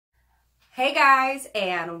Hey guys,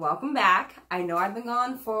 and welcome back. I know I've been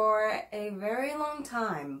gone for a very long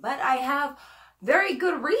time, but I have very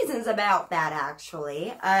good reasons about that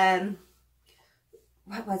actually.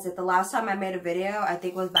 What was it? The last time I made a video, I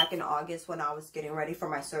think was back in August when I was getting ready for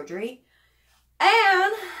my surgery.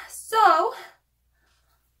 And so,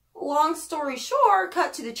 long story short,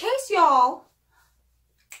 cut to the chase, y'all.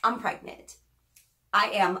 I'm pregnant. I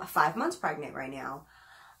am 5 months pregnant right now.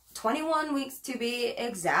 21 weeks to be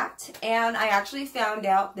exact, and I actually found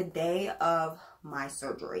out the day of my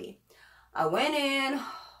surgery. I went in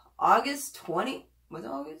August 20, was it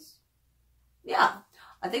August? Yeah,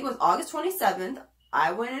 I think it was August 27th.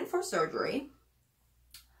 I went in for surgery.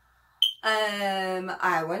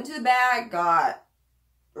 I went to the back, got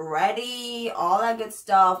ready, all that good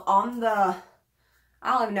stuff on the,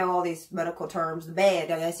 I don't even know all these medical terms, the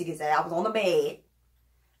bed, I guess you could say. I was on the bed.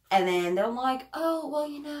 And then they're like, oh, well,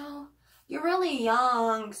 you know, you're really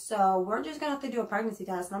young, so we're just going to have to do a pregnancy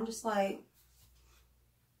test. And I'm just like,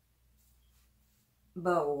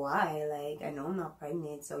 but why? Like, I know I'm not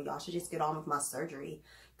pregnant, so y'all should just get on with my surgery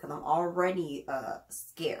because I'm already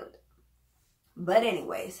scared. But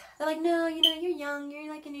anyways, they're like, no, you know, you're young.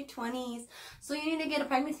 You're like in your 20s, so you need to get a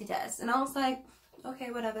pregnancy test. And I was like,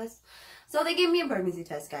 okay, whatever. So they gave me a pregnancy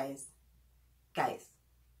test, guys.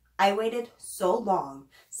 I waited so long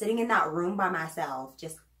sitting in that room by myself,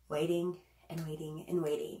 just waiting and waiting and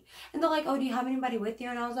waiting. And they're like, oh, do you have anybody with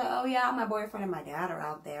you? And I was like, oh, yeah, my boyfriend and my dad are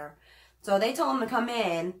out there. So they told them to come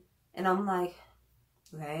in. And I'm like,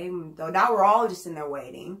 okay. So now we're all just in there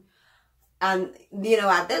waiting. And, you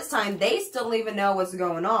know, at this time, they still don't even know what's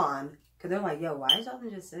going on. Because they're like, yo, why is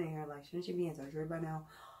Jazmin just sitting here? Like, shouldn't she be in surgery by now?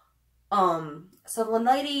 So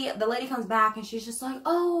the lady comes back and she's just like,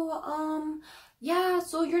 oh, yeah,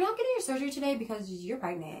 so you're not getting your surgery today because you're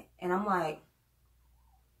pregnant. And I'm like,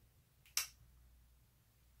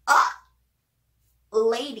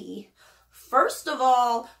 lady, first of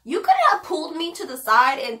all, you could have pulled me to the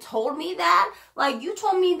side and told me that. Like, you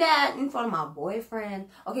told me that in front of my boyfriend.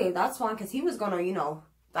 Okay, that's fine, because he was going to, you know,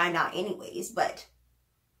 find out anyways. But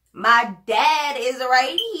my dad is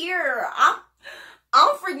right here.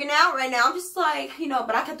 I'm freaking out right now. I'm just like, you know,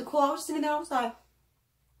 but I kept the cool. I was sitting there. I was like,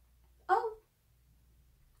 oh.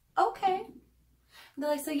 Okay. And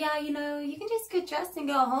they're like, so yeah, you know, you can just get dressed and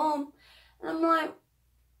go home. And I'm like,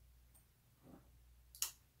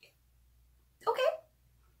 okay.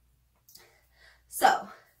 So,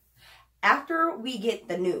 after we get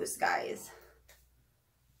the news, guys,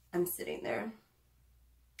 I'm sitting there.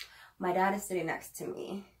 My dad is sitting next to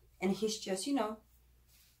me. And he's just, you know,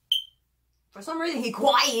 for some reason, he's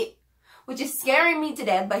quiet, which is scaring me to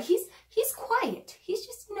death. But he's quiet. He's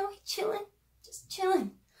just, you know, he's chilling. Just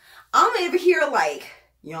chilling. I'm over here like,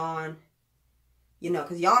 yawn, you know,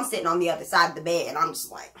 because yawn's sitting on the other side of the bed, and I'm just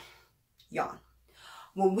like, yawn.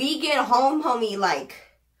 When we get home, homie, like,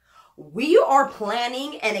 we are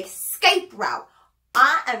planning an escape route.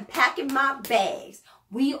 I am packing my bags.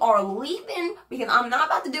 We are leaving because I'm not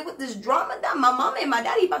about to deal with this drama that my mama and my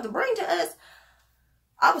daddy about to bring to us.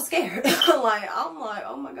 I was scared. I'm like,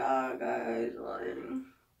 oh my God, guys, like,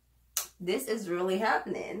 this is really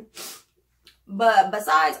happening. But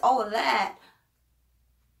besides all of that,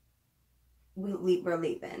 we're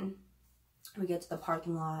leaving. We get to the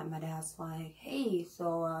parking lot, and my dad's like, hey,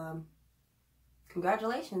 so,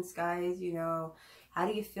 congratulations, guys. You know, how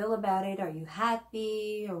do you feel about it? Are you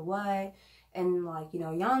happy or what? And, like, you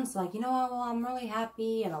know, Jan's like, you know what, well, I'm really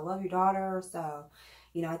happy, and I love your daughter, so,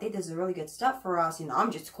 you know, I think this is really good stuff for us. You know,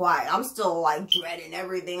 I'm just quiet. I'm still, like, dreading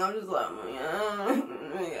everything. I'm just like,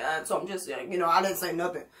 yeah. So I'm just, you know, I didn't say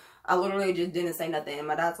nothing. I literally just didn't say nothing. And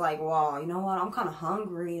my dad's like, well, you know what? I'm kind of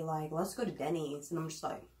hungry. Like, let's go to Denny's. And I'm just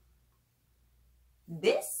like,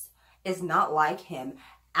 this is not like him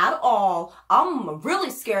at all. I'm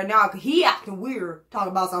really scared now because he acting weird.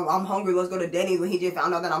 Talking about something, I'm hungry, let's go to Denny's, when he just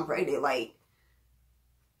found out that I'm pregnant. Like,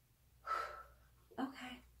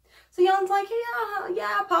 okay. So Jan's like,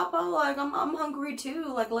 yeah, Papa, like, I'm hungry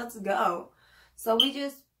too. Like, let's go. So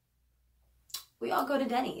we all go to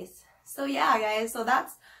Denny's. So yeah, guys, so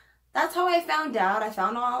that's how I found out. I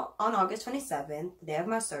found out on August 27th, the day of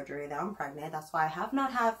my surgery, that I'm pregnant. That's why I have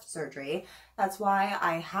not had surgery. That's why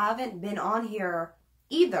I haven't been on here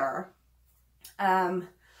either.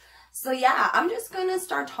 So yeah, I'm just gonna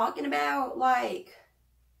start talking about, like,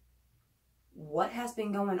 what has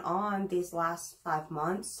been going on these last 5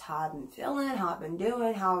 months, how I've been feeling, how I've been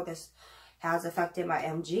doing, how this has affected my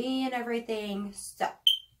MG and everything. So,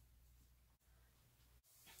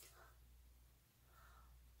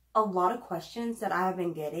 a lot of questions that I've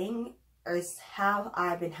been getting is, have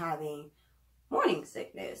I been having morning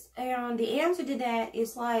sickness? And the answer to that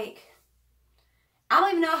is, like, I don't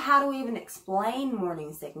even know how to even explain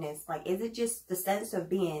morning sickness. Like, is it just the sense of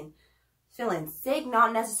feeling sick,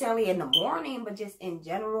 not necessarily in the morning, but just in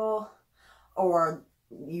general? Or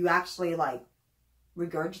you actually like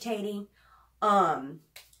regurgitating?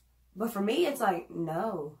 But for me, it's like,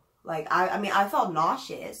 no. Like, I mean, I felt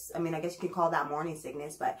nauseous. I mean, I guess you could call that morning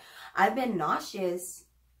sickness, but I've been nauseous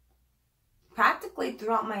practically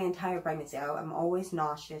throughout my entire pregnancy. I'm always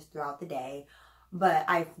nauseous throughout the day, but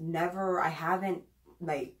I haven't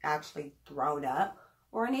like actually thrown up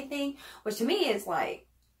or anything, which to me is like,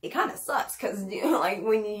 it kind of sucks, because like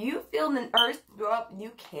when you feel the urge to throw up and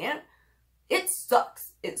you can't, it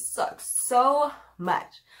sucks. It sucks so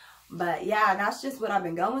much. But yeah, that's just what I've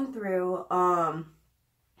been going through.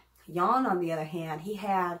 Jan, on the other hand, he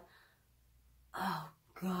had, oh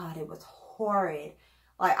God, it was horrid.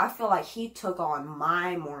 Like, I feel like he took on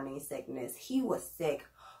my morning sickness. He was sick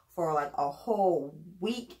for like a whole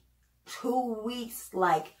week, 2 weeks.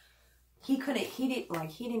 Like, he didn't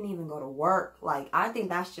even go to work. Like, I think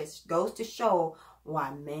that's just goes to show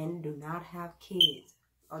why men do not have kids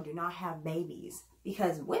or do not have babies.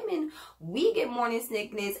 Because women, we get morning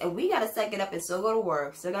sickness and we gotta suck it up and still go to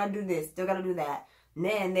work, still gotta do this, still gotta do that. And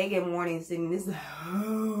then they get morning sickness, like,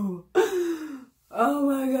 oh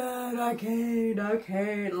my God, I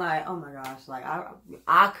can't. Like, oh my gosh, like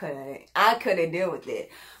I couldn't deal with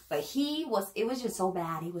it. But it was just so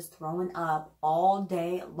bad. He was throwing up all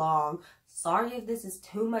day long. Sorry if this is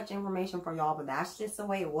too much information for y'all, but that's just the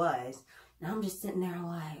way it was. And I'm just sitting there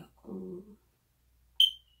like, ooh.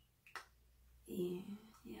 Yeah.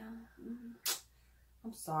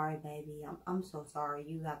 I'm sorry, baby. I'm so sorry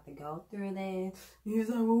you have to go through this. He's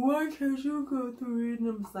like, well, why can't you go through it? And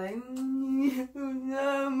I'm just like,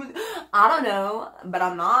 I don't know, but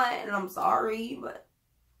I'm not, and I'm sorry. But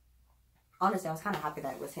honestly, I was kind of happy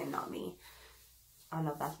that it was him, not me. I don't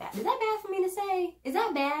know if that's bad. Is that bad for me to say? Is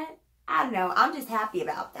that bad? I don't know. I'm just happy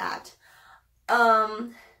about that.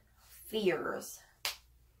 Fears.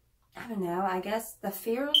 I don't know. I guess the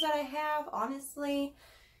fears that I have, honestly,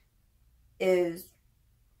 is,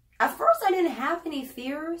 at first I didn't have any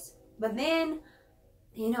fears, but then,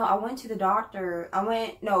 you know, I went to the doctor. Jan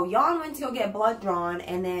went to go get blood drawn,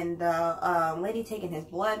 and then the lady taking his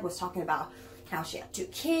blood was talking about how she had 2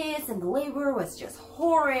 kids, and the labor was just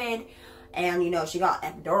horrid, and, you know, she got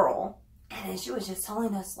epidural, and then she was just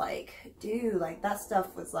telling us, like, dude, like, that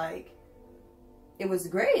stuff was, like, it was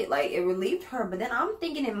great. Like, it relieved her. But then I'm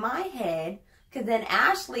thinking in my head, because then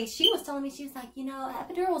Ashley, she was telling me, she was like, you know,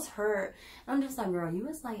 epidurals hurt. And I'm just like, girl, you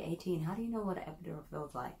was like 18. How do you know what an epidural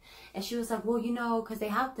feels like? And she was like, well, you know, because they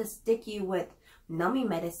have to stick you with numbing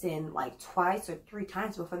medicine like 2 or 3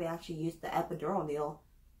 times before they actually use the epidural needle.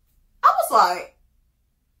 I was like,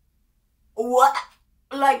 what?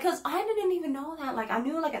 Like, because I didn't even know that. Like, I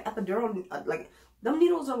knew like an epidural, like, them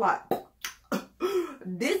needles are like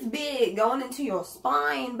this big going into your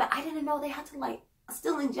spine, but I didn't know they had to like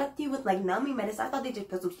still inject you with like numbing medicine. I thought they just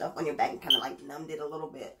put some stuff on your back and kind of like numbed it a little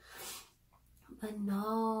bit. But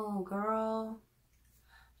no, girl.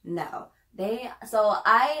 No.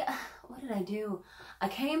 What did I do? I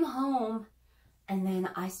came home and then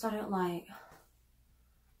I started like,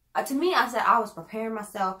 to me, I said I was preparing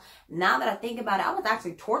myself. Now that I think about it, I was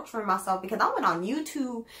actually torturing myself, because I went on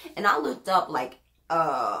YouTube and I looked up like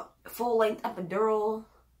full-length epidural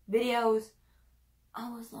videos. I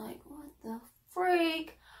was like, what the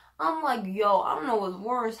freak? I'm like, yo, I don't know what's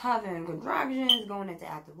worse, having contractions, going into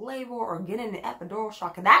active labor, or getting an epidural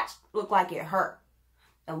shock. Cause that looked like it hurt.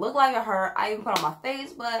 It looked like it hurt. I even put on my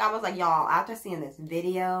Facebook. I was like, y'all, after seeing this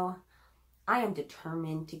video, I am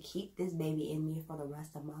determined to keep this baby in me for the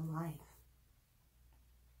rest of my life.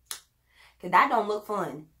 Cause that don't look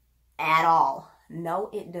fun at all. No,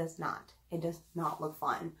 it does not. It does not look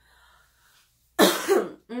fun.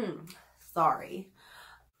 Sorry.